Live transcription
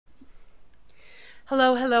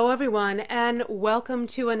Hello everyone, and welcome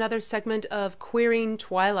to another segment of Queering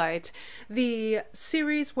Twilight, the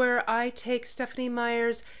series where I take Stephanie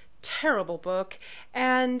Meyer's terrible book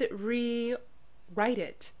and rewrite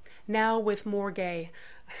it, now with more gay.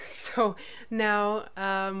 So now,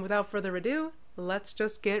 without further ado, let's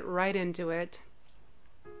just get right into it.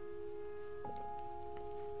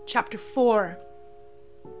 Chapter 4,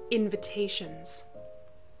 Invitations.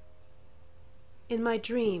 In my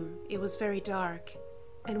dream, it was very dark,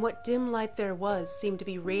 and what dim light there was seemed to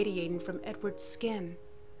be radiating from Edward's skin.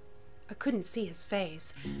 I couldn't see his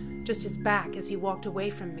face, just his back as he walked away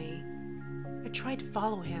from me. I tried to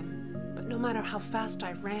follow him, but no matter how fast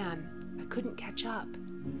I ran, I couldn't catch up.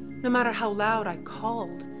 No matter how loud I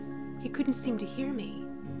called, he couldn't seem to hear me.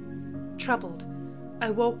 Troubled, I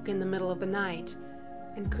woke in the middle of the night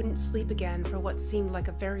and couldn't sleep again for what seemed like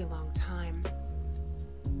a very long time.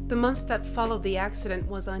 The month that followed the accident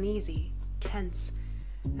was uneasy, tense,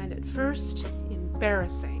 and at first,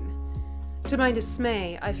 embarrassing. To my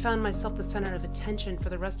dismay, I found myself the center of attention for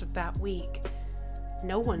the rest of that week.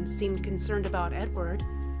 No one seemed concerned about Edward,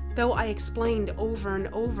 though I explained over and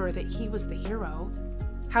over that he was the hero,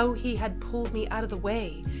 how he had pulled me out of the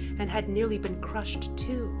way and had nearly been crushed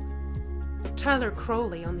too. Tyler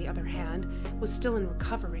Crowley, on the other hand, was still in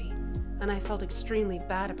recovery, and I felt extremely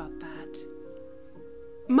bad about that.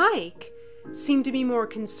 Mike seemed to be more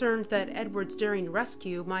concerned that Edward's daring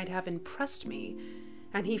rescue might have impressed me,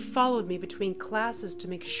 and he followed me between classes to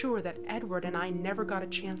make sure that Edward and I never got a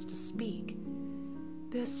chance to speak.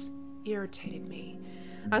 This irritated me,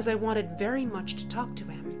 as I wanted very much to talk to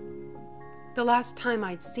him. The last time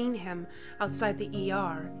I'd seen him outside the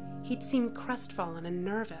ER, he'd seemed crestfallen and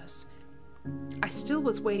nervous. I still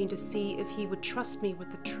was waiting to see if he would trust me with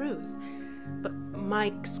the truth, but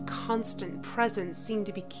Mike's constant presence seemed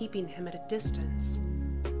to be keeping him at a distance.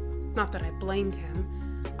 Not that I blamed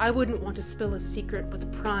him. I wouldn't want to spill a secret with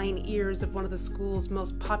the prying ears of one of the school's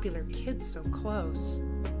most popular kids so close.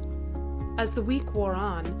 As the week wore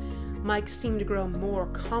on, Mike seemed to grow more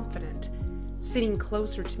confident, sitting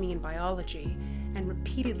closer to me in biology and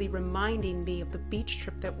repeatedly reminding me of the beach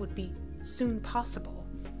trip that would be soon possible.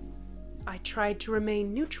 I tried to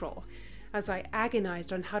remain neutral, as I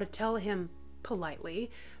agonized on how to tell him,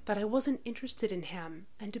 politely, that I wasn't interested in him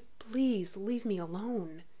and to please leave me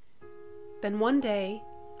alone. Then one day,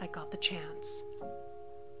 I got the chance.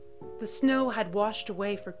 The snow had washed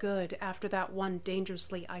away for good after that one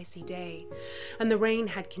dangerously icy day, and the rain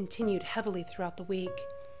had continued heavily throughout the week.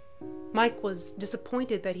 Mike was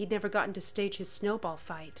disappointed that he'd never gotten to stage his snowball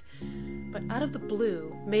fight, but out of the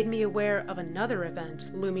blue made me aware of another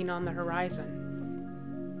event looming on the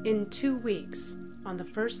horizon. In 2 weeks, on the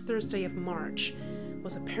first Thursday of March,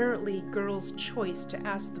 was apparently girls' choice to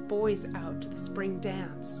ask the boys out to the spring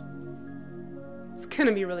dance. "It's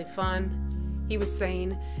gonna be really fun," he was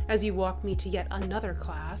saying as he walked me to yet another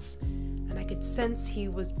class, and I could sense he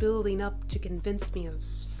was building up to convince me of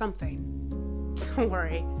something. "Don't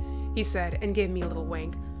worry," he said and gave me a little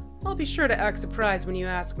wink. "I'll be sure to act surprised when you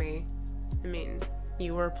ask me. I mean,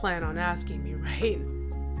 you were planning on asking me, right?"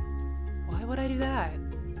 Why would I do that?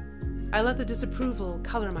 I let the disapproval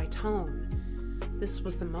color my tone. This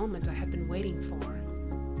was the moment I had been waiting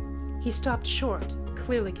for. He stopped short,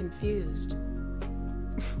 clearly confused.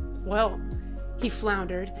 "Well," he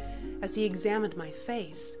floundered as he examined my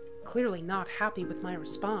face, clearly not happy with my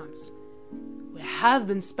response. "We have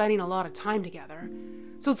been spending a lot of time together,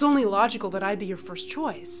 so it's only logical that I'd be your first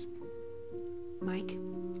choice." "Mike,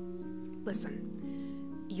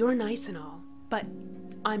 listen, you're nice and all, but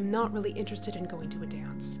I'm not really interested in going to a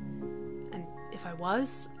dance. And if I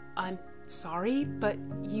was, I'm sorry, but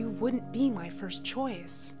you wouldn't be my first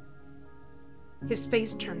choice." His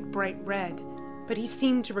face turned bright red, but he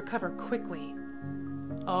seemed to recover quickly.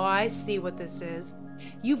 "Oh, I see what this is.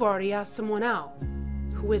 You've already asked someone out.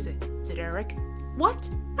 Who is it? Is it Eric?" "What?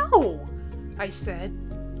 No!" I said,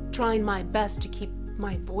 trying my best to keep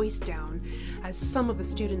my voice down as some of the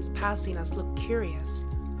students passing us looked curious.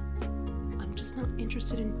 "I'm just not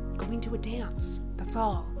interested in going to a dance, that's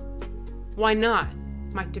all." "Why not?"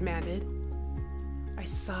 Mike demanded. I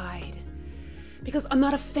sighed. "Because I'm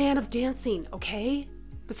not a fan of dancing, okay?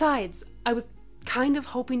 Besides, I was kind of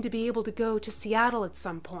hoping to be able to go to Seattle at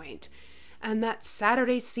some point, and that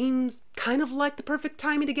Saturday seems kind of like the perfect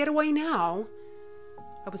timing to get away now."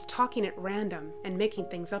 I was talking at random and making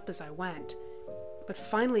things up as I went, but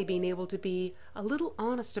finally being able to be a little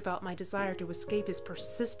honest about my desire to escape his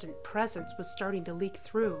persistent presence was starting to leak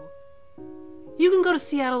through. "You can go to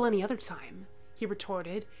Seattle any other time," he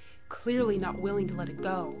retorted, clearly not willing to let it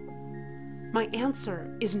go. "My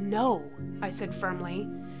answer is no," I said firmly.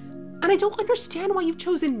 And I don't understand why you've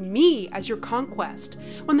chosen me as your conquest,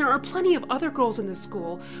 when there are plenty of other girls in this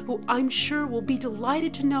school who I'm sure will be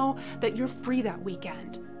delighted to know that you're free that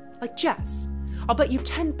weekend. Like Jess. I'll bet you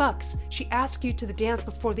 $10 she asked you to the dance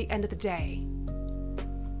before the end of the day.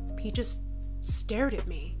 He just stared at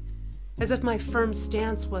me, as if my firm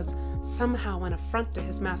stance was somehow an affront to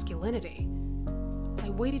his masculinity. I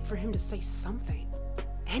waited for him to say something,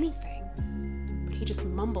 anything, but he just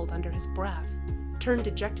mumbled under his breath, turned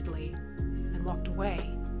dejectedly, and walked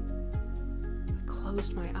away. I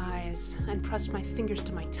closed my eyes and pressed my fingers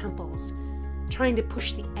to my temples, trying to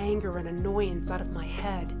push the anger and annoyance out of my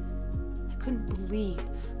head. I couldn't believe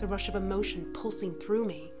the rush of emotion pulsing through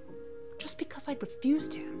me, just because I'd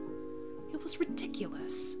refused him. It was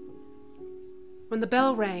ridiculous. When the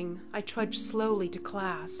bell rang, I trudged slowly to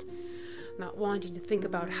class, not wanting to think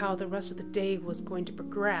about how the rest of the day was going to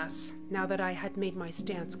progress now that I had made my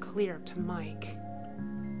stance clear to Mike.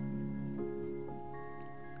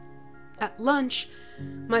 At lunch,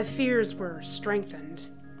 my fears were strengthened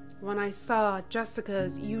when I saw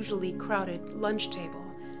Jessica's usually crowded lunch table.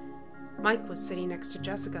 Mike was sitting next to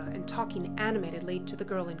Jessica and talking animatedly to the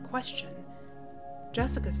girl in question.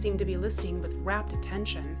 Jessica seemed to be listening with rapt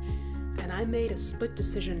attention, and I made a split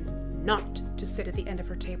decision not to sit at the end of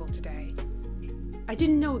her table today. I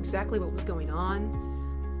didn't know exactly what was going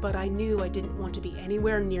on, but I knew I didn't want to be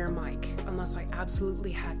anywhere near Mike unless I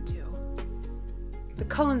absolutely had to. The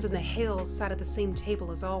Cullens and the Hales sat at the same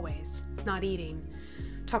table as always, not eating,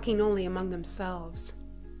 talking only among themselves.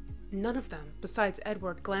 None of them, besides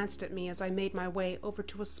Edward, glanced at me as I made my way over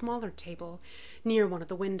to a smaller table near one of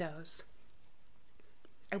the windows.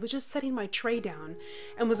 I was just setting my tray down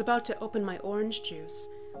and was about to open my orange juice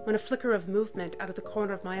when a flicker of movement out of the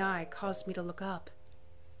corner of my eye caused me to look up.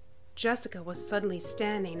 Jessica was suddenly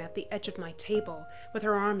standing at the edge of my table with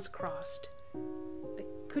her arms crossed. I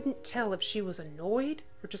couldn't tell if she was annoyed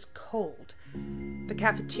or just cold. The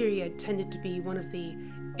cafeteria tended to be one of the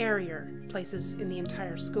airier places in the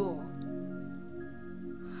entire school.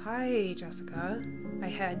 "Hi, Jessica," I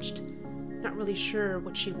hedged, not really sure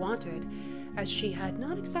what she wanted, as she had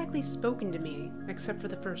not exactly spoken to me except for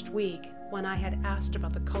the first week when I had asked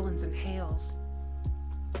about the Cullens and Hales.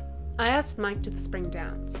 "I asked Mike to the spring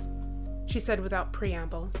dance," she said without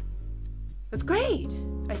preamble. "That's great,"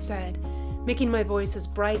 I said, making my voice as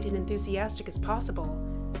bright and enthusiastic as possible.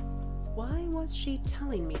 Why was she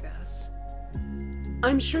telling me this?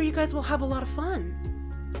 "I'm sure you guys will have a lot of fun."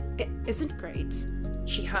 "It isn't great,"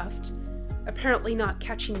 she huffed, apparently not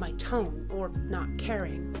catching my tone or not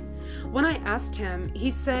caring. When I asked him, he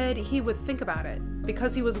said he would think about it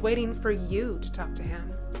because he was waiting for you to talk to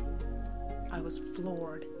him. I was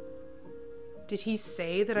floored. Did he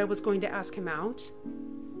say that I was going to ask him out?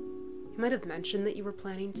 "He might have mentioned that you were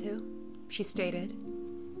planning to," she stated.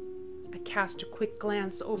 I cast a quick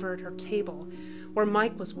glance over at her table, where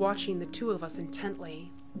Mike was watching the two of us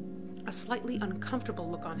intently, a slightly uncomfortable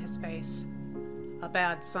look on his face. A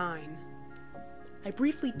bad sign. I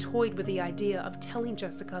briefly toyed with the idea of telling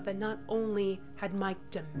Jessica that not only had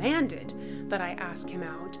Mike demanded that I ask him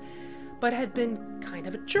out, but had been kind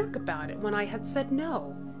of a jerk about it when I had said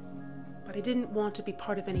no. But I didn't want to be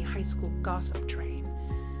part of any high school gossip train.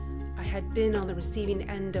 I had been on the receiving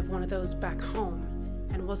end of one of those back home,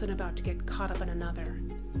 and wasn't about to get caught up in another.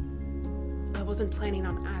 I wasn't planning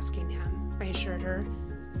on asking him, I assured her.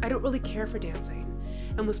 I don't really care for dancing,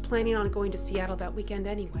 and was planning on going to Seattle that weekend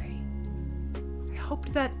anyway. I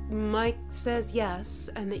hoped that Mike says yes,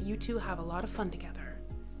 and that you two have a lot of fun together.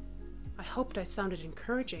 I hoped I sounded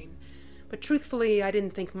encouraging, but truthfully, I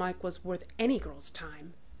didn't think Mike was worth any girl's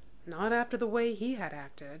time, not after the way he had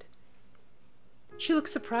acted. She looked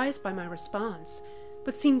surprised by my response,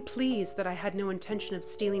 but seemed pleased that I had no intention of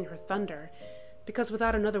stealing her thunder, because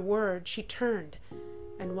without another word, she turned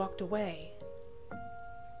and walked away.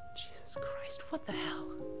 Jesus Christ, what the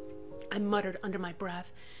hell? I muttered under my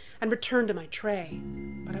breath and returned to my tray,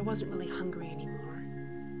 but I wasn't really hungry anymore.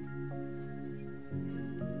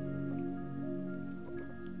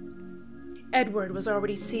 Edward was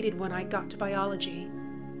already seated when I got to biology.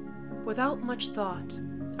 Without much thought,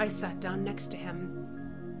 I sat down next to him.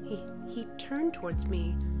 He turned towards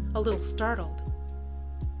me, a little startled.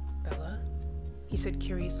 "Bella?" he said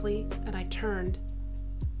curiously, and I turned.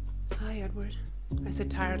 "Hi, Edward," I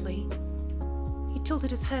said tiredly. He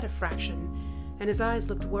tilted his head a fraction, and his eyes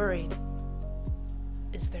looked worried.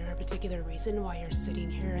 "Is there a particular reason why you're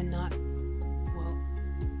sitting here and not, well,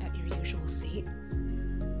 at your usual seat?"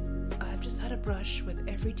 "I've just had a brush with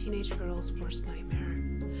every teenage girl's worst nightmare,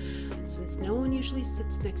 and since no one usually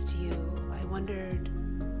sits next to you, I wondered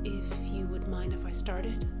if you would mind if I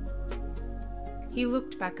started." He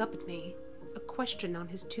looked back up at me, a question on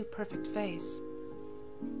his too perfect face.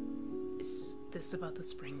 "Is this about the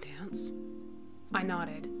spring dance?" I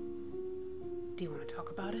nodded. "Do you want to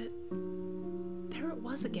talk about it?" There it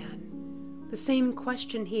was again. The same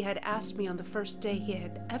question he had asked me on the first day he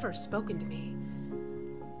had ever spoken to me.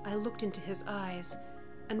 I looked into his eyes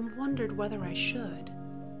and wondered whether I should.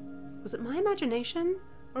 Was it my imagination,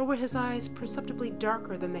 or were his eyes perceptibly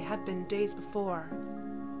darker than they had been days before?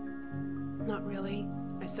 "Not really,"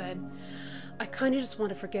 I said. "I kinda just want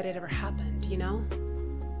to forget it ever happened, you know?"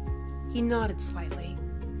 He nodded slightly,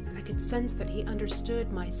 and I could sense that he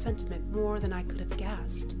understood my sentiment more than I could have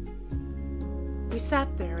guessed. We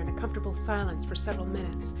sat there in a comfortable silence for several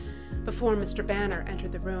minutes before Mr. Banner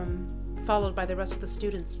entered the room, followed by the rest of the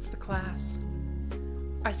students for the class.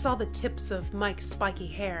 I saw the tips of Mike's spiky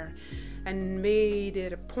hair and made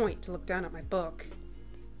it a point to look down at my book.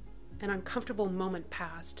 An uncomfortable moment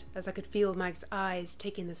passed as I could feel Mike's eyes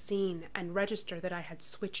taking the scene and register that I had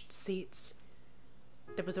switched seats.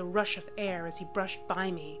 There was a rush of air as he brushed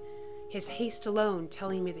by me, his haste alone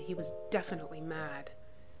telling me that he was definitely mad.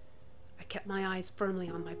 I kept my eyes firmly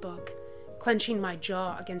on my book, clenching my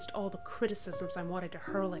jaw against all the criticisms I wanted to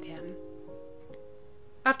hurl at him.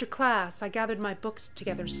 After class, I gathered my books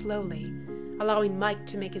together slowly, allowing Mike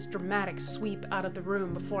to make his dramatic sweep out of the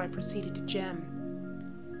room before I proceeded to gym.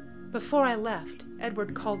 Before I left,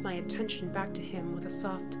 Edward called my attention back to him with a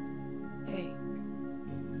soft, "Hey."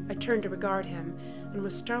 I turned to regard him and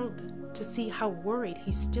was startled to see how worried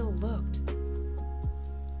he still looked.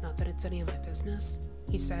 "Not that it's any of my business,"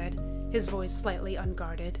 he said, his voice slightly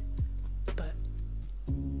unguarded, "but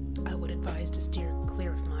I would advise to steer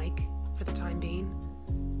clear of Mike for the time being.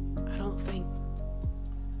 I don't think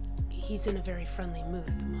he's in a very friendly mood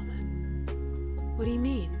at the moment." "What do you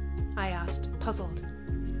mean?" I asked, puzzled.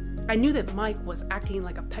 I knew that Mike was acting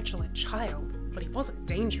like a petulant child, but he wasn't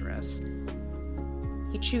dangerous.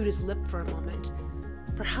 He chewed his lip for a moment,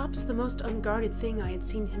 perhaps the most unguarded thing I had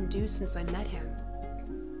seen him do since I met him.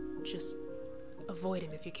 "Just avoid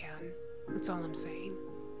him if you can, that's all I'm saying."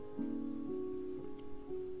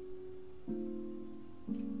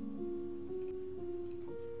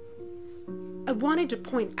 I wanted to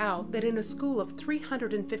point out that in a school of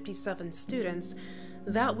 357 students,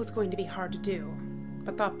 that was going to be hard to do,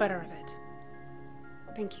 but thought better of it.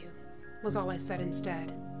 "Thank you," was all I said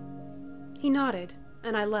instead. He nodded,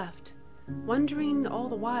 and I left, wondering all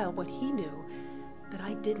the while what he knew that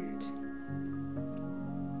I didn't.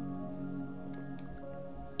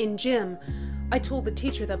 In gym, I told the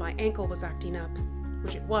teacher that my ankle was acting up,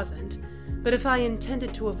 which it wasn't, but if I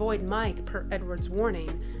intended to avoid Mike per Edward's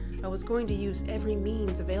warning, I was going to use every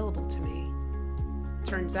means available to me.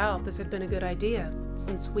 Turns out this had been a good idea,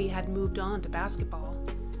 since we had moved on to basketball.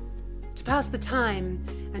 To pass the time,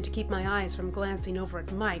 and to keep my eyes from glancing over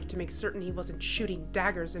at Mike to make certain he wasn't shooting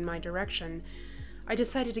daggers in my direction, I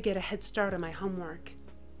decided to get a head start on my homework.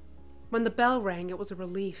 When the bell rang, it was a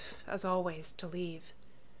relief, as always, to leave.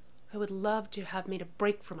 I would love to have made a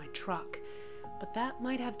break for my truck, but that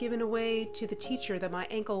might have given away to the teacher that my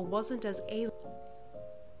ankle wasn't as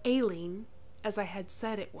ailing as I had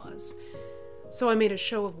said it was, so I made a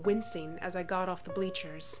show of wincing as I got off the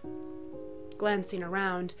bleachers. Glancing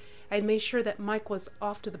around, I had made sure that Mike was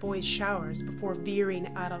off to the boys' showers before veering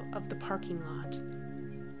out of the parking lot.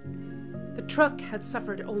 The truck had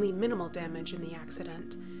suffered only minimal damage in the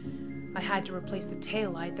accident. I had to replace the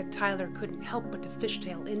taillight that Tyler couldn't help but to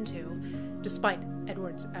fishtail into, despite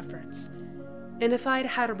Edward's efforts. And if I'd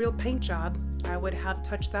had a real paint job, I would have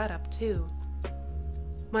touched that up too.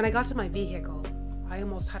 When I got to my vehicle, I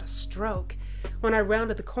almost had a stroke when I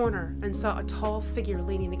rounded the corner and saw a tall figure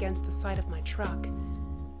leaning against the side of my truck.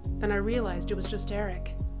 Then I realized it was just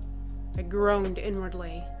Eric. I groaned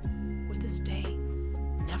inwardly. Would this day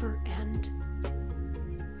never end?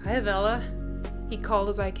 "Hi, Bella," he called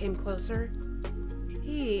as I came closer.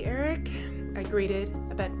 "Hey, Eric," I greeted,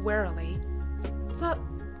 a bit warily. "What's up?"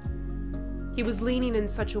 He was leaning in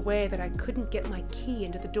such a way that I couldn't get my key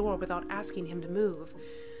into the door without asking him to move.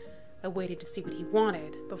 I waited to see what he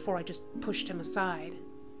wanted before I just pushed him aside.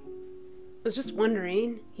 "I was just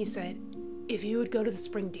wondering," he said, "if you would go to the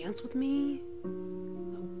spring dance with me?"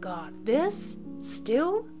 Oh God, this?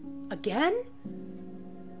 Still? Again?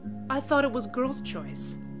 "I thought it was girls'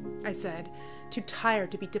 choice," I said, too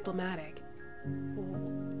tired to be diplomatic.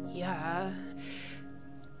 "Well, yeah,"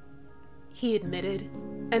 he admitted,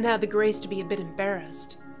 and had the grace to be a bit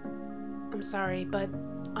embarrassed. "I'm sorry, but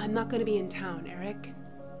I'm not going to be in town, Eric."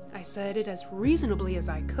 I said it as reasonably as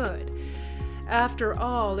I could. After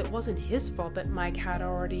all, it wasn't his fault that Mike had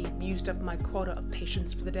already used up my quota of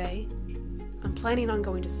patience for the day. "I'm planning on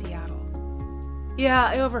going to Seattle." Yeah,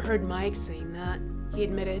 I overheard Mike saying that, he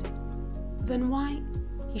admitted. Then why?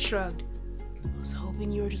 He shrugged. I was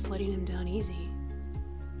hoping you were just letting him down easy.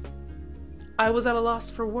 I was at a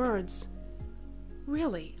loss for words.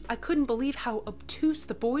 Really, I couldn't believe how obtuse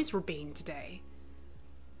the boys were being today.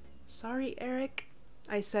 Sorry, Eric,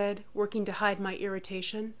 I said, working to hide my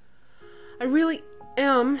irritation. I really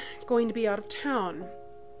am going to be out of town.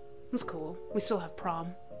 It's cool. We still have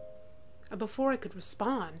prom. And before I could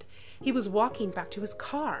respond, he was walking back to his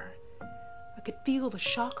car. I could feel the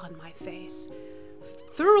shock on my face.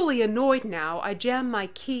 Thoroughly annoyed now, I jammed my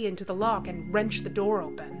key into the lock and wrenched the door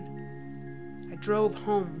open. I drove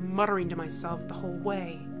home, muttering to myself the whole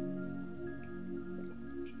way.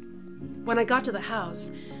 When I got to the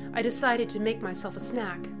house, I decided to make myself a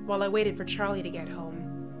snack while I waited for Charlie to get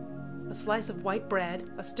home. A slice of white bread,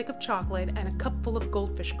 a stick of chocolate, and a cupful of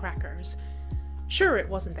goldfish crackers. Sure, it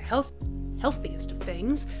wasn't the healthiest of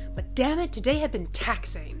things, but damn it, today had been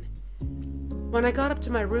taxing. When I got up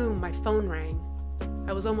to my room, my phone rang.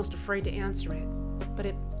 I was almost afraid to answer it, but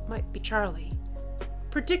it might be Charlie.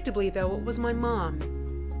 Predictably, though, it was my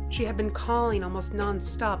mom. She had been calling almost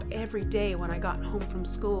non-stop every day when I got home from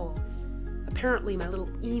school. Apparently, my little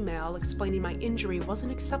email explaining my injury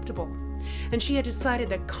wasn't acceptable, and she had decided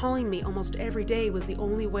that calling me almost every day was the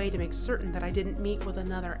only way to make certain that I didn't meet with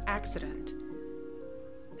another accident.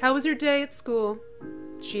 "How was your day at school?"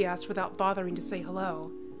 she asked without bothering to say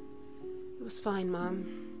hello. "It was fine,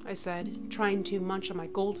 Mom," I said, trying to munch on my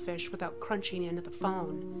goldfish without crunching into the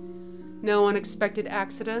phone. "No unexpected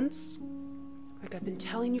accidents?" "Like I've been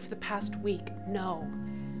telling you for the past week, no."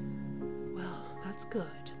 "Well, that's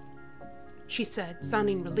good," she said,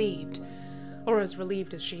 sounding relieved, or as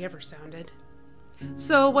relieved as she ever sounded.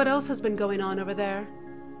 "So what else has been going on over there?"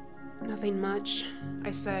 "Nothing much,"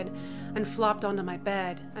 I said, and flopped onto my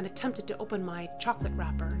bed and attempted to open my chocolate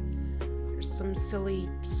wrapper. "There's some silly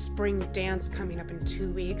spring dance coming up in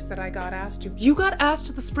 2 weeks that I got asked to." "You got asked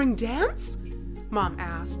to the spring dance?" Mom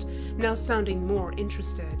asked, now sounding more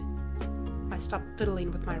interested. I stopped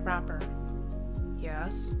fiddling with my wrapper.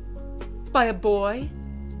 "Yes." "By a boy?"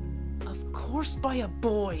 "Of course by a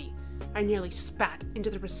boy." I nearly spat into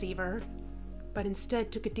the receiver, but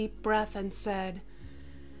instead took a deep breath and said,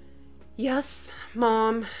 "Yes,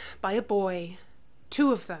 Mom, by a boy.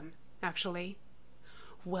 2 of them, actually."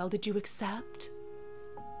 "Well, did you accept?"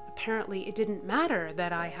 Apparently, it didn't matter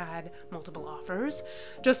that I had multiple offers,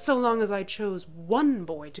 just so long as I chose one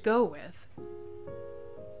boy to go with.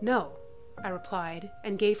 "No," I replied,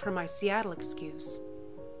 and gave her my Seattle excuse.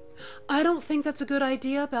 "I don't think that's a good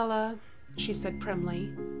idea, Bella," she said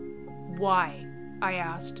primly. "Why?" I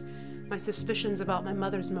asked, my suspicions about my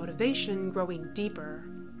mother's motivation growing deeper.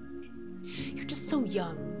 "You're just so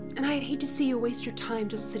young, and I'd hate to see you waste your time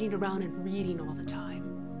just sitting around and reading all the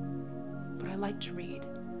time." "But I like to read,"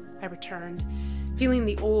 I returned, feeling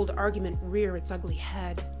the old argument rear its ugly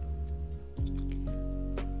head.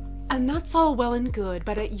 "And that's all well and good,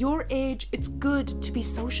 but at your age, it's good to be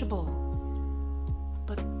sociable."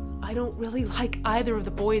 "But I don't really like either of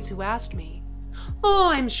the boys who asked me." "Oh,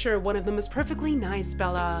 I'm sure one of them is perfectly nice,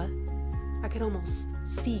 Bella." I could almost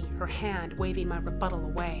see her hand waving my rebuttal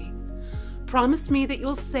away. "Promise me that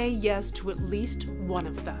you'll say yes to at least one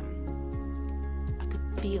of them." I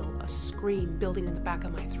could feel a scream building in the back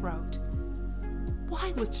of my throat.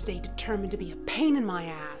 Why was today determined to be a pain in my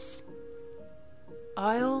ass?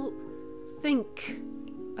 "I'll think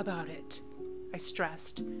about it," I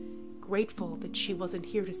stressed, grateful that she wasn't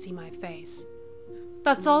here to see my face.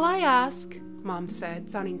 "That's all I ask," Mom said,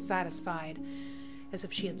 sounding satisfied, as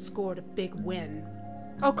if she had scored a big win.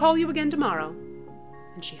 "I'll call you again tomorrow."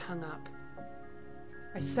 And she hung up.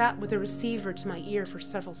 I sat with the receiver to my ear for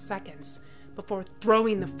several seconds before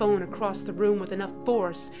throwing the phone across the room with enough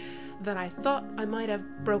force that I thought I might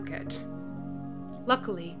have broke it.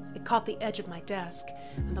 Luckily, it caught the edge of my desk,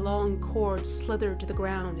 and the long cord slithered to the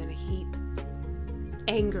ground in a heap.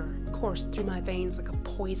 Anger coursed through my veins like a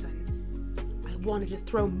poison. I wanted to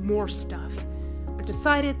throw more stuff, but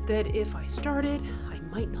decided that if I started, I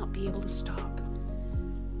might not be able to stop.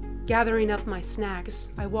 Gathering up my snacks,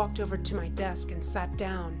 I walked over to my desk and sat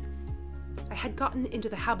down. I had gotten into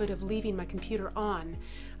the habit of leaving my computer on,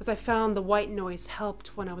 as I found the white noise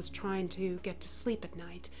helped when I was trying to get to sleep at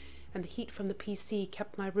night, and the heat from the PC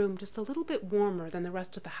kept my room just a little bit warmer than the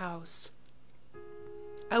rest of the house.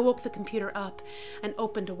 I woke the computer up and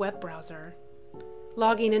opened a web browser.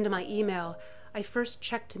 Logging into my email, I first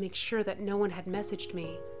checked to make sure that no one had messaged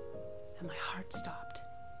me, and my heart stopped.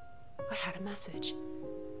 I had a message.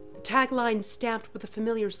 The tagline stamped with the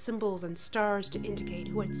familiar symbols and stars to indicate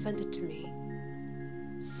who had sent it to me.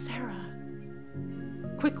 Sarah.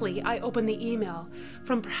 Quickly, I opened the email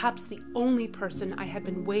from perhaps the only person I had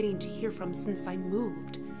been waiting to hear from since I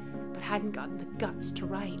moved, but hadn't gotten the guts to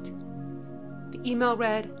write. The email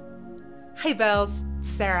read, "Hey Bells, it's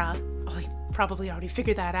Sarah." Oh, you probably already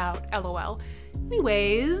figured that out, LOL.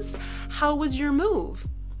 "Anyways, how was your move?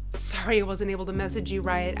 Sorry I wasn't able to message you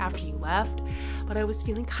right after you left, but I was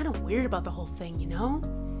feeling kind of weird about the whole thing, you know?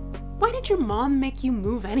 Why did your mom make you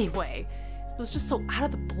move anyway? It was just so out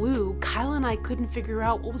of the blue. Kyle and I couldn't figure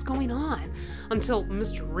out what was going on until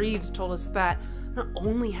Mr. Reeves told us that not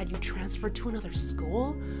only had you transferred to another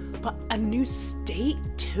school, but a new state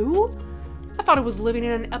too? I thought I was living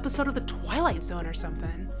in an episode of the Twilight Zone or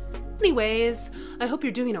something. Anyways, I hope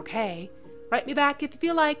you're doing okay. Write me back if you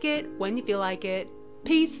feel like it, when you feel like it.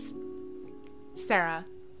 Peace. Sarah,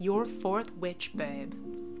 your fourth witch babe."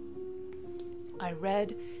 I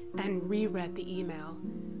read and reread the email.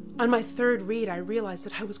 On my third read, I realized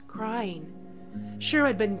that I was crying. Sure,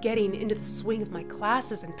 I'd been getting into the swing of my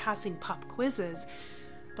classes and passing pop quizzes,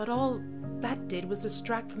 but all that did was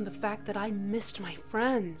distract from the fact that I missed my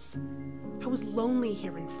friends. I was lonely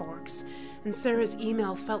here in Forks, and Sarah's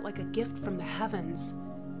email felt like a gift from the heavens.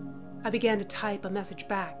 I began to type a message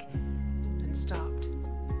back, and stopped.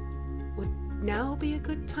 Would now be a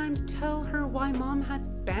good time to tell her why Mom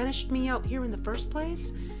had banished me out here in the first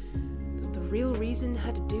place? That the real reason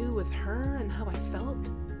had to do with her and how I felt?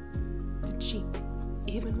 Did she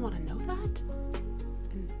even want to know that?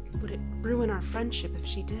 And would it ruin our friendship if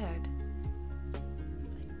she did? I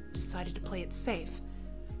decided to play it safe.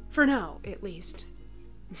 For now, at least.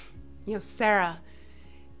 Sarah,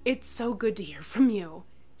 it's so good to hear from you.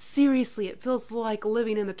 Seriously, it feels like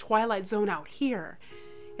living in the Twilight Zone out here.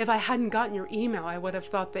 If I hadn't gotten your email, I would have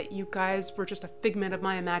thought that you guys were just a figment of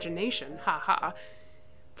my imagination. Ha ha.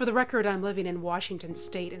 For the record, I'm living in Washington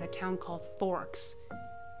State in a town called Forks.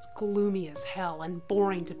 It's gloomy as hell and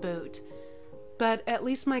boring to boot. But at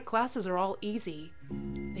least my classes are all easy.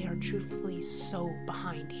 They are truthfully so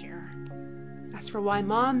behind here. As for why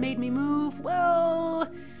Mom made me move, well,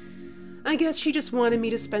 I guess she just wanted me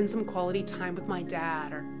to spend some quality time with my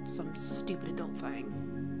dad or some stupid adult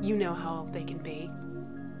thing. You know how they can be.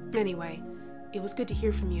 Anyway, it was good to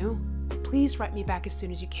hear from you. Please write me back as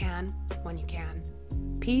soon as you can, when you can.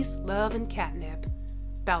 Peace, love, and catnip.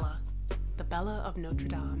 Bella, the Bella of Notre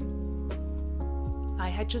Dame. I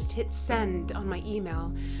had just hit send on my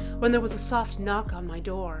email when there was a soft knock on my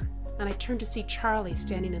door, and I turned to see Charlie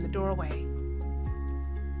standing in the doorway.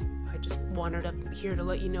 "I just wandered up here to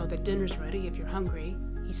let you know that dinner's ready if you're hungry,"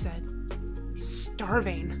 he said.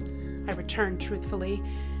 "Starving," I returned truthfully,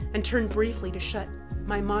 and turned briefly to shut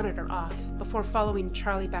my monitor off before following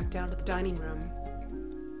Charlie back down to the dining room.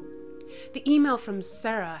 The email from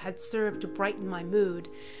Sarah had served to brighten my mood,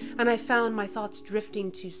 and I found my thoughts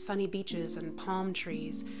drifting to sunny beaches and palm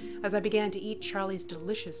trees as I began to eat Charlie's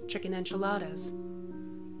delicious chicken enchiladas.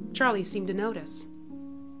 Charlie seemed to notice.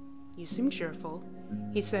 "You seem cheerful,"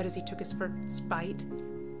 he said as he took his first bite.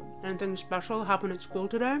 "Anything special happen at school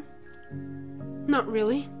today?" "Not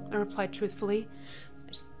really," I replied truthfully.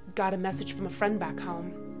 "I just got a message from a friend back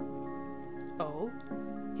home." "Oh?"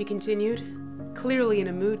 he continued, clearly in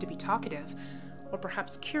a mood to be talkative, or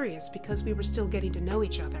perhaps curious because we were still getting to know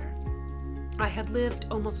each other. I had lived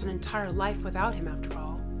almost an entire life without him after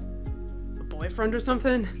all. "A boyfriend or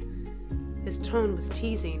something?" His tone was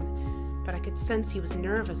teasing, but I could sense he was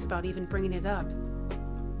nervous about even bringing it up.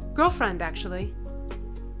 "Girlfriend, actually."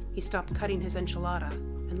 He stopped cutting his enchilada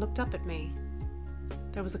and looked up at me.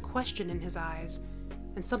 There was a question in his eyes,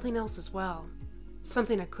 and something else as well.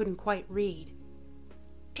 Something I couldn't quite read.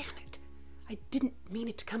 Damn it, I didn't mean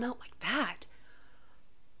it to come out like that.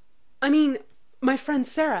 "I mean, my friend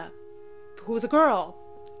Sarah, who was a girl,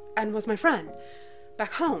 and was my friend,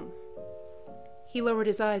 back home." He lowered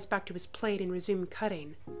his eyes back to his plate and resumed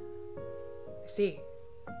cutting. "I see,"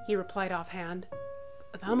 he replied offhand.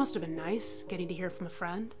 "That must have been nice, getting to hear from a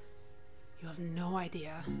friend. You have no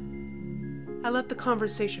idea." I let the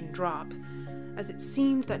conversation drop, as it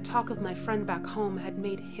seemed that talk of my friend back home had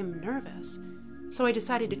made him nervous, so I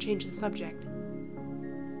decided to change the subject.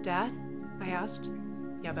 "Dad?" I asked.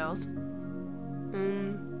 "Yeah, Bells?"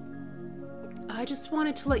 I just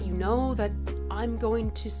wanted to let you know that I'm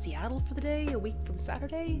going to Seattle for the day, a week from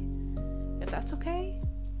Saturday, if that's okay."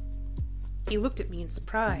 He looked at me in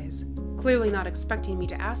surprise, clearly not expecting me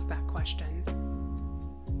to ask that question.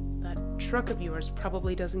 "That truck of yours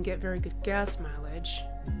probably doesn't get very good gas mileage,"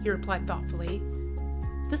 he replied thoughtfully.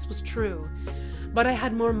 This was true, but I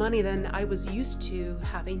had more money than I was used to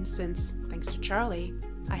having since, thanks to Charlie,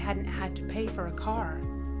 I hadn't had to pay for a car.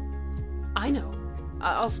 "I know.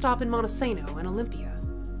 I'll stop in Montesano and Olympia,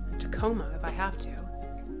 and Tacoma if I have to.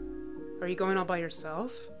 Are you going all by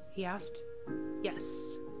yourself? He asked.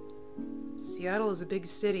 Yes. Seattle is a big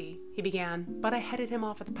city, he began, but I headed him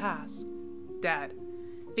off at the pass. Dad,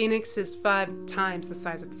 Phoenix is 5 times the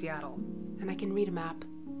size of Seattle, and I can read a map.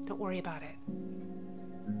 Don't worry about it.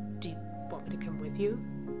 Do you want me to come with you?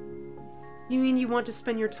 You mean you want to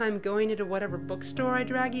spend your time going into whatever bookstore I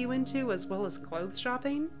drag you into, as well as clothes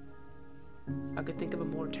shopping? I could think of a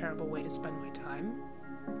more terrible way to spend my time,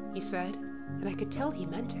 he said, and I could tell he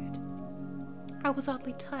meant it. I was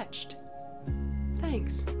oddly touched.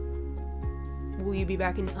 Thanks. Will you be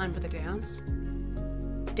back in time for the dance?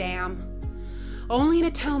 Damn. Only in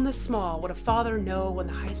a town this small would a father know when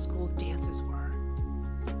the high school dances were.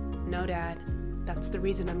 No, Dad. That's the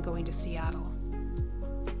reason I'm going to Seattle.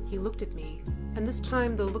 He looked at me, and this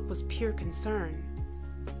time the look was pure concern.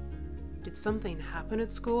 Did something happen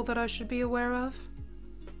at school that I should be aware of?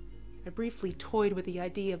 I briefly toyed with the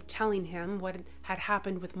idea of telling him what had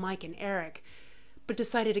happened with Mike and Eric, but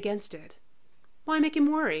decided against it. Why make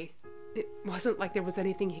him worry? It wasn't like there was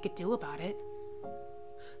anything he could do about it.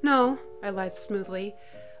 No, I lied smoothly.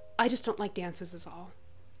 I just don't like dances is all.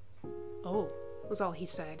 Oh, was all he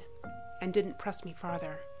said, and didn't press me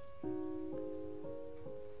farther.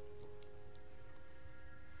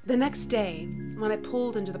 The next day, when I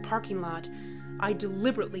pulled into the parking lot, I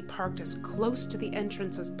deliberately parked as close to the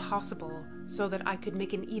entrance as possible so that I could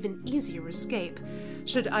make an even easier escape,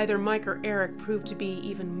 should either Mike or Eric prove to be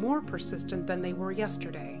even more persistent than they were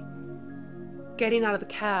yesterday. Getting out of the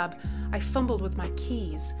cab, I fumbled with my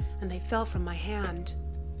keys, and they fell from my hand.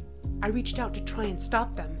 I reached out to try and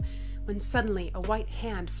stop them, when suddenly a white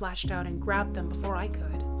hand flashed out and grabbed them before I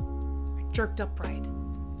could. I jerked upright.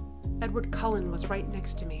 Edward Cullen was right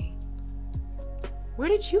next to me. Where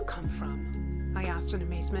did you come from? I asked in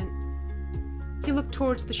amazement. He looked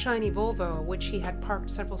towards the shiny Volvo, which he had parked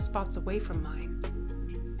several spots away from mine.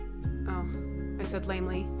 Oh, I said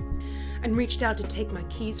lamely, and reached out to take my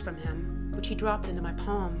keys from him, which he dropped into my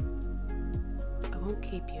palm. I won't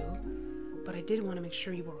keep you, but I did want to make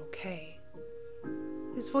sure you were okay.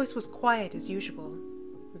 His voice was quiet as usual,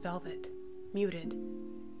 velvet, muted.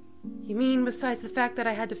 You mean besides the fact that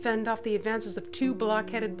I had to fend off the advances of 2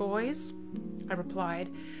 block-headed boys? I replied,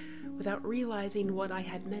 without realizing what I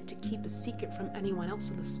had meant to keep a secret from anyone else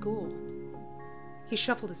in the school. He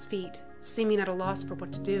shuffled his feet, seeming at a loss for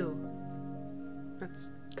what to do.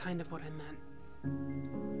 That's kind of what I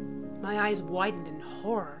meant. My eyes widened in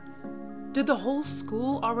horror. Did the whole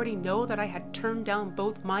school already know that I had turned down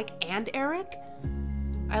both Mike and Eric?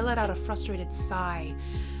 I let out a frustrated sigh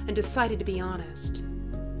and decided to be honest.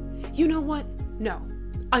 You know what? No,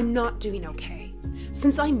 I'm not doing okay.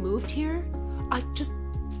 Since I moved here, I've just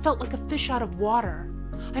felt like a fish out of water.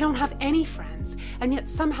 I don't have any friends, and yet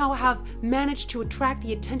somehow have managed to attract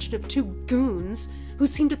the attention of 2 goons who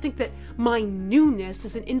seem to think that my newness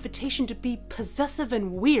is an invitation to be possessive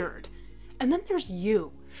and weird. And then there's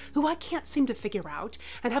you, who I can't seem to figure out,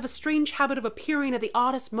 and have a strange habit of appearing at the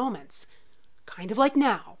oddest moments. Kind of like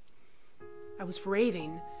now. I was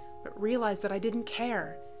raving, but realized that I didn't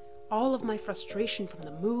care. All of my frustration from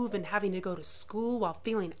the move and having to go to school while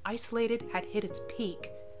feeling isolated had hit its peak,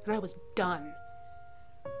 and I was done.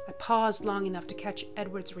 I paused long enough to catch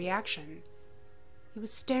Edward's reaction. He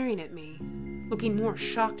was staring at me, looking more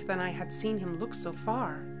shocked than I had seen him look so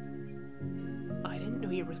far. I didn't know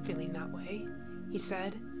you were feeling that way, he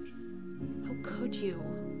said. How could you?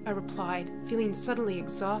 I replied, feeling suddenly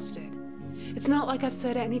exhausted. It's not like I've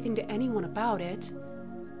said anything to anyone about it.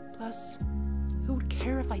 Plus, who would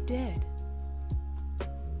care if I did?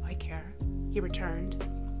 I care, he returned.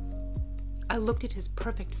 I looked at his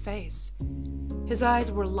perfect face. His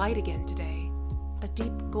eyes were light again today, a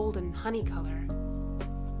deep golden honey color.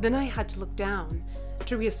 Then I had to look down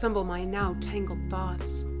to reassemble my now tangled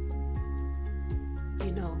thoughts.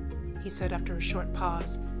 You know, he said after a short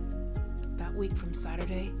pause, that week from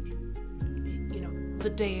Saturday, the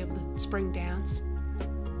day of the spring dance.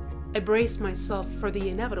 I braced myself for the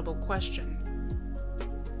inevitable question.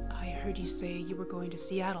 I heard you say you were going to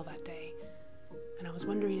Seattle that day, and I was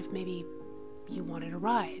wondering if maybe you wanted a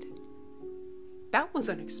ride. That was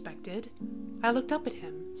unexpected. I looked up at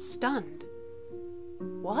him, stunned.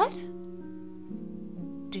 What?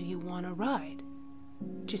 Do you want a ride?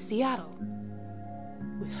 To Seattle?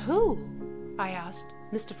 With who? I asked,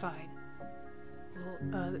 mystified.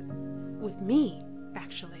 Well, with me,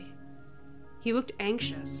 actually. He looked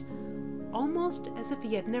anxious, almost as if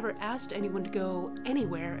he had never asked anyone to go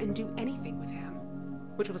anywhere and do anything with him,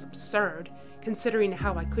 which was absurd, considering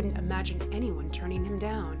how I couldn't imagine anyone turning him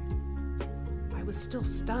down. I was still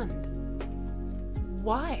stunned.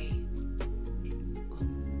 Why? Well,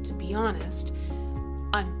 to be honest,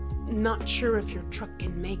 I'm not sure if your truck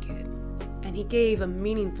can make it. And he gave a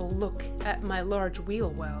meaningful look at my large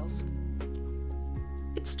wheel wells.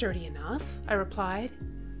 It's sturdy enough, I replied.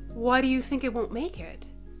 Why do you think it won't make it?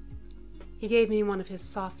 He gave me one of his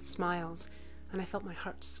soft smiles, and I felt my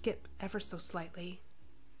heart skip ever so slightly.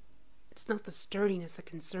 It's not the sturdiness that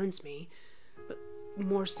concerns me, but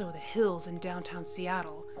more so the hills in downtown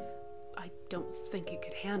Seattle. I don't think it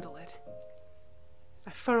could handle it.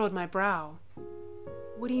 I furrowed my brow.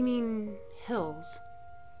 What do you mean, hills?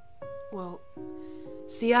 Well,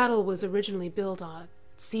 Seattle was originally built on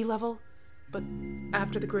sea level, but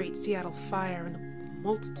after the Great Seattle Fire and the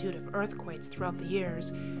multitude of earthquakes throughout the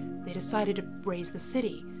years, they decided to raise the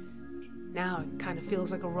city. Now it kind of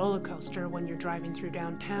feels like a roller coaster when you're driving through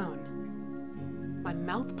downtown. My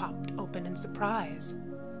mouth popped open in surprise.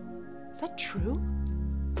 Is that true?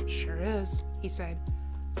 Sure is, he said.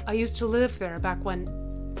 I used to live there back when...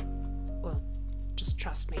 Well, just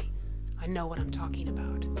trust me. I know what I'm talking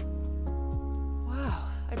about. Wow,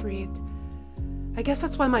 I breathed. I guess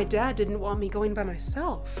that's why my dad didn't want me going by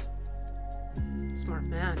myself. Smart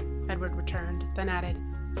man, Edward returned, then added,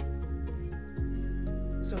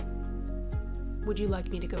 So, would you like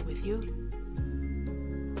me to go with you?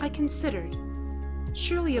 I considered.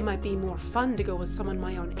 Surely it might be more fun to go with someone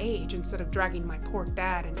my own age instead of dragging my poor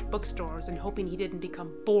dad into bookstores and hoping he didn't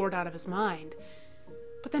become bored out of his mind.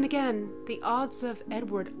 But then again, the odds of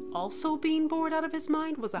Edward also being bored out of his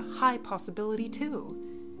mind was a high possibility too.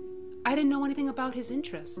 I didn't know anything about his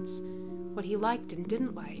interests, what he liked and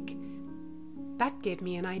didn't like. That gave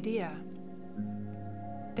me an idea.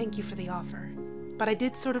 Thank you for the offer, but I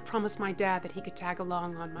did sort of promise my dad that he could tag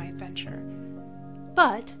along on my adventure.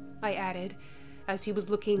 But, I added, as he was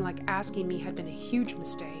looking like asking me had been a huge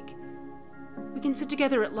mistake, we can sit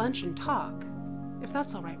together at lunch and talk, if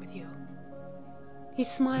that's all right with you. He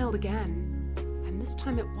smiled again, and this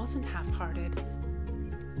time it wasn't half-hearted,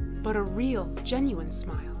 but a real, genuine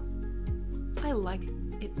smile. I liked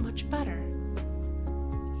it much better.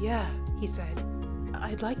 Yeah, he said,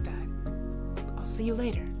 I'd like that. I'll see you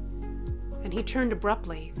later. And he turned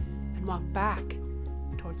abruptly and walked back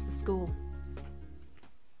towards the school.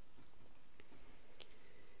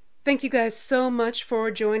 Thank you guys so much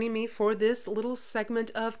for joining me for this little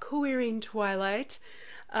segment of Queering Twilight.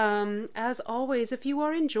 As always, if you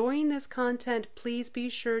are enjoying this content, please be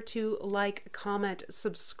sure to like, comment,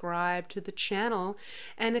 subscribe to the channel.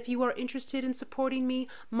 And if you are interested in supporting me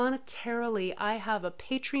monetarily, I have a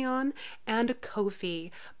Patreon and a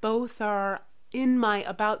Ko-fi. Both are in my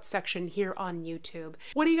About section here on YouTube.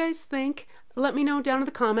 What do you guys think? Let me know down in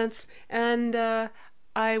the comments, and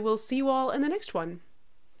I will see you all in the next one.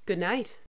 Good night.